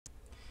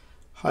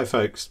Hi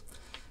folks.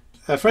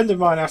 A friend of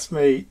mine asked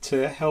me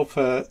to help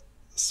her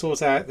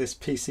sort out this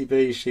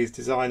PCB she's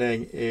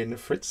designing in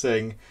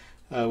Fritzing,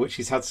 which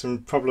she's had some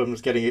problems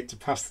getting it to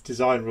pass the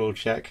design rule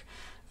check.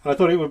 And I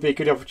thought it would be a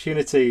good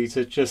opportunity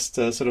to just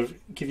sort of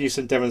give you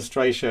some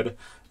demonstration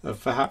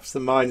of perhaps the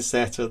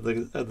mindset of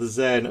the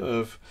zen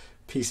of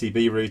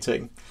PCB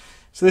routing.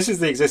 So this is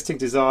the existing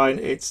design.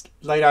 It's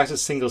laid out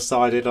as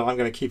single-sided, and I'm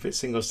going to keep it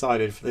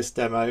single-sided for this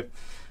demo.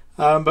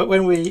 But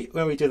when we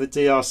do the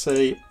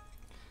DRC,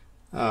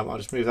 I'll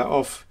just move that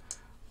off.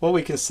 What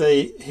we can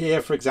see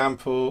here, for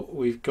example,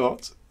 we've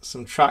got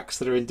some tracks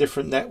that are in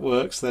different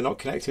networks. They're not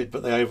connected,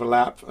 but they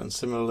overlap, and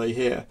similarly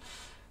here.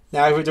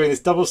 Now, if we're doing this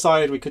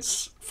double-sided, we could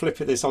flip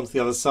this onto the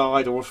other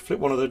side, or flip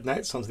one of the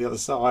nets onto the other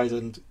side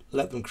and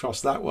let them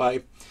cross that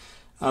way.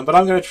 But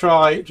I'm going to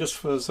try, just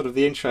for sort of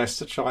the interest,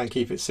 to try and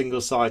keep it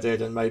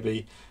single-sided and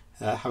maybe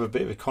have a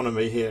bit of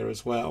economy here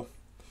as well.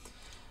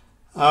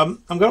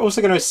 I'm also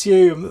going to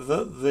assume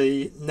that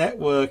the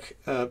network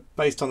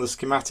based on the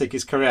schematic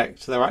is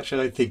correct, though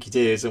actually I don't think it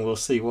is, and we'll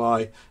see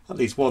why, at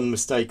least one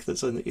mistake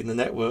that's in the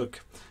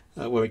network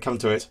when we come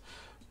to it.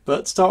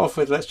 But to start off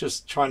with, let's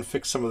just try and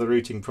fix some of the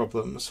routing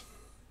problems.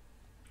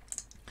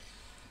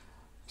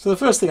 So the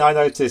first thing I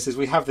notice is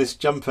we have this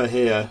jumper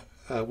here,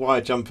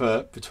 wire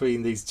jumper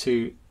between these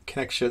two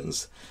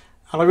connections,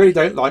 and I really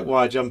don't like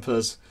wire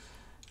jumpers.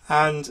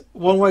 And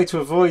one way to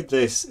avoid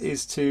this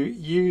is to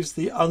use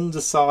the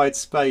underside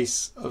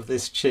space of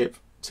this chip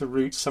to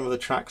route some of the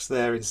tracks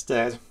there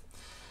instead.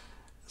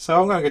 So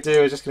what I'm going to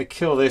do is just going to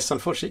kill this.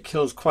 Unfortunately, it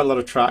kills quite a lot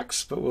of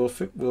tracks, but we'll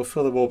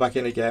fill them all back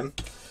in again.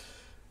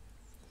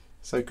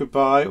 So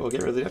goodbye. We'll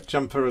get rid of the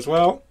jumper as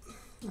well,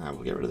 and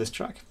we'll get rid of this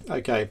track.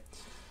 Okay,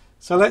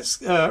 so let's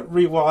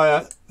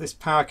rewire this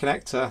power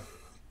connector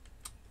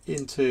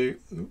into,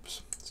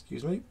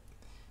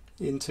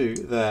 into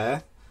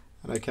there.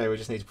 And okay, we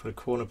just need to put a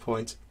corner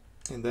point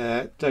in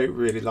there. Don't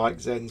really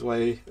like Zen's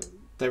way,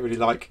 don't really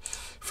like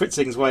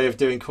Fritzing's way of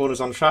doing corners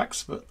on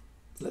tracks, but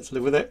let's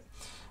live with it.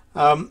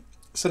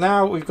 So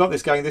now we've got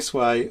this going this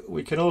way,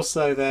 we can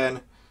also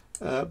then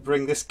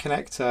bring this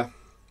connector,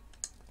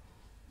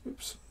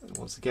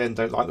 once again,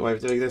 don't like the way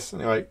of doing this.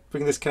 Anyway,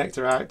 bring this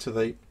connector out to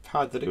the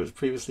pad that it was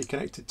previously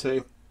connected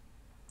to.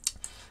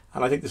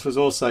 And I think this was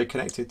also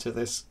connected to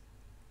this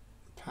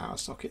power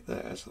socket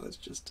there, so let's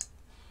just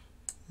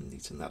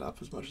neaten that up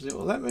as much as it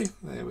will let me.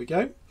 There we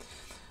go.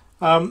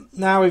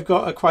 Now we've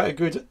got quite a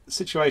good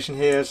situation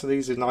here, so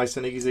these are nice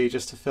and easy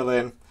just to fill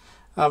in.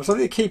 So I think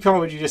the key point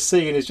what you just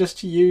seen is just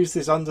to use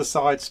this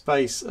underside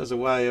space as a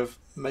way of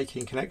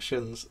making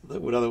connections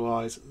that would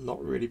otherwise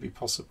not really be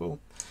possible.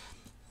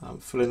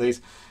 Fill in these.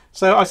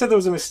 So I said there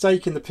was a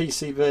mistake in the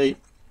PCB,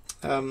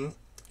 in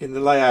the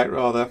layout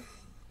rather.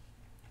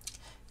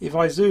 If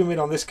I zoom in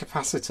on this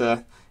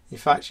capacitor, in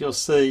fact you'll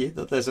see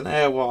that there's an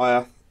air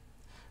wire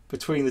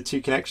between the two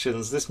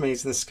connections. This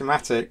means in the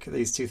schematic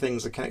these two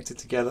things are connected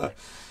together.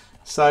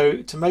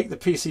 So to make the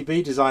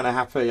PCB designer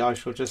happy, I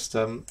shall just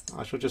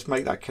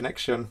make that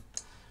connection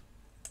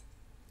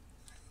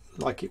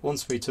like it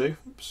wants me to.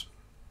 Oops.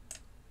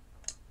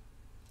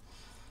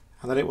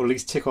 And then it will at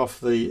least tick off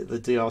the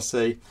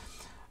DRC.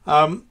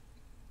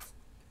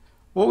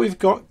 What we've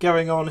got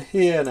going on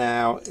here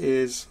now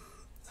is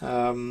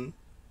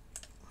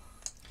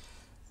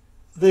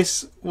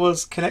this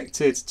was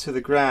connected to the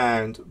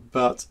ground,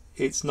 but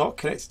it's not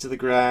connected to the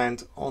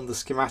ground on the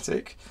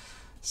schematic.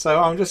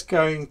 So I'm just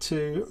going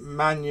to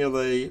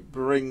manually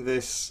bring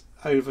this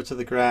over to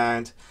the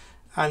ground,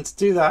 and to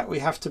do that we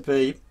have to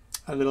be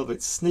a little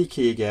bit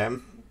sneaky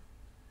again.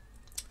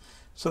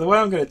 So the way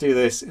I'm going to do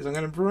this is I'm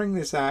going to bring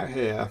this out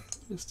here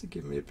just to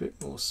give me a bit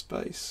more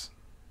space.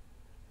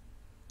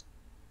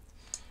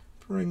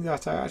 Bring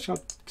that out. Actually,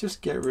 I'll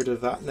just get rid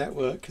of that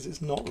network because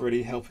it's not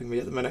really helping me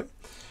at the minute.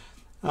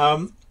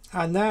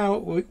 And now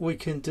what we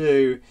can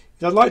do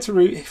is I'd like to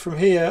route from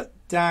here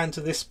down to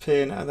this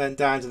pin and then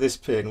down to this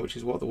pin, which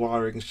is what the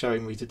wiring is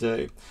showing me to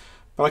do.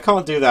 But I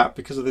can't do that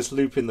because of this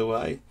loop in the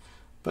way.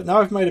 But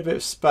now I've made a bit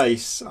of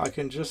space, I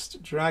can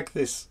just drag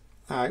this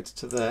out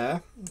to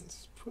there.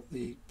 Let's put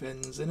the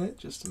bends in it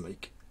just to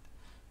make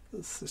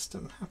the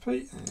system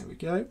happy. There we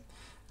go.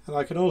 And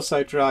I can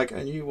also drag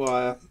a new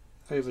wire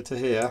over to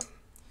here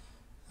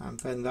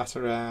and bend that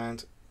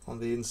around on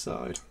the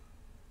inside.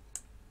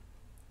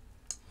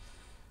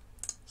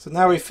 So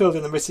now we've filled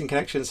in the missing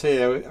connections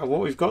here, and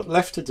what we've got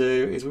left to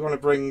do is we want to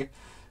bring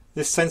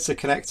this sensor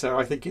connector.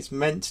 I think it's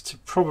meant to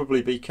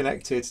probably be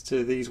connected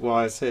to these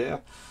wires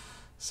here.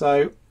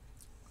 So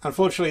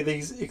unfortunately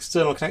these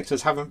external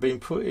connectors haven't been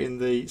put in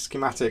the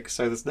schematic,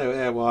 so there's no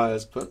air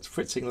wires, but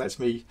Fritzing lets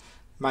me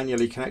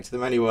manually connect to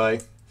them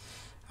anyway.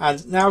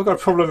 And now I've got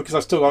a problem because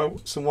I've still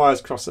got some wires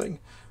crossing.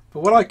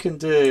 But what I can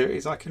do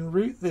is I can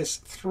route this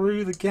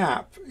through the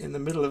gap in the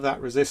middle of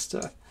that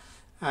resistor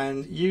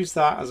and use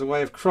that as a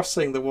way of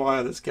crossing the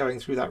wire that's going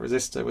through that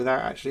resistor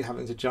without actually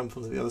having to jump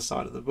onto the other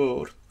side of the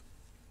board.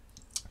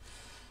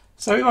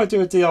 So if I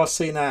do a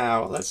DRC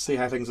now, let's see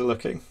how things are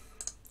looking.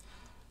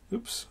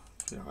 Oops,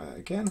 do that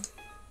again.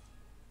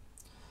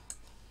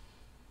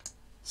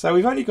 So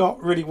we've only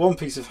got really one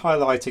piece of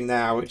highlighting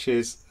now, which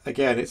is,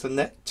 again, it's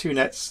two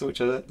nets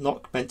which are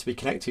not meant to be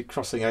connected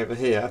crossing over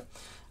here.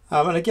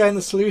 And again,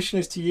 the solution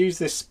is to use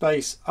this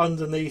space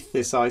underneath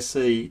this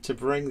IC to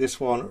bring this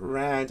one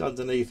round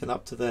underneath and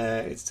up to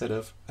there instead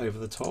of over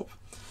the top.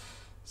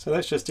 So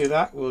let's just do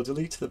that. We'll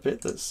delete the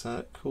bit that's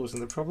causing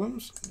the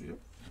problems. Yep.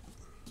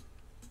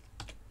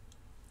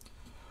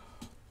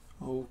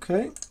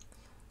 Okay.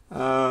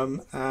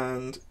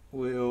 And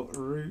we'll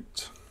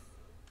route.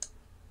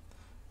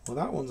 Well,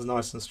 that one's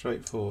nice and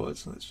straightforward,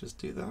 so let's just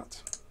do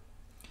that.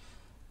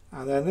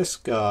 And then this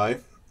guy,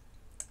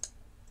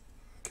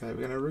 okay,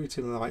 we're going to route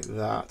him like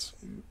that.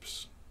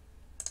 Oops.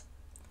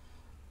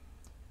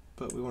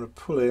 But we want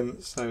to pull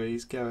him so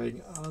he's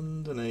going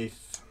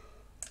underneath,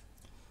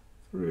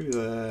 through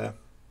there,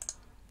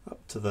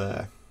 up to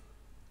there.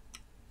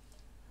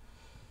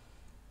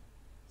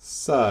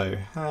 So,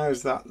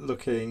 how's that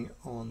looking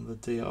on the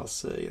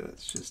DRC?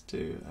 Let's just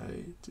do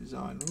a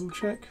design rule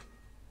check.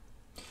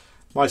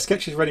 My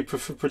sketch is ready for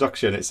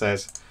production, it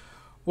says.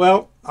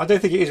 Well, I don't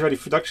think it is ready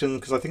for production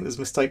because I think there's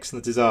mistakes in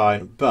the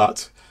design,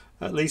 but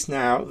at least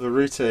now the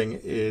routing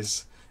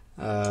is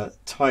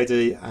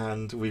tidy,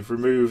 and we've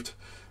removed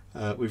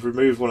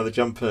one of the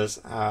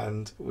jumpers,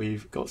 and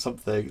we've got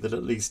something that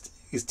at least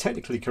is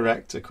technically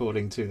correct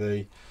according to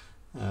the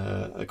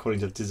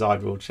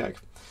design rule check.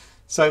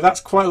 So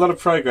that's quite a lot of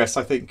progress,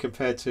 I think,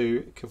 compared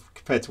to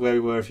where we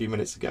were a few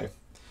minutes ago.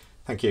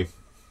 Thank you.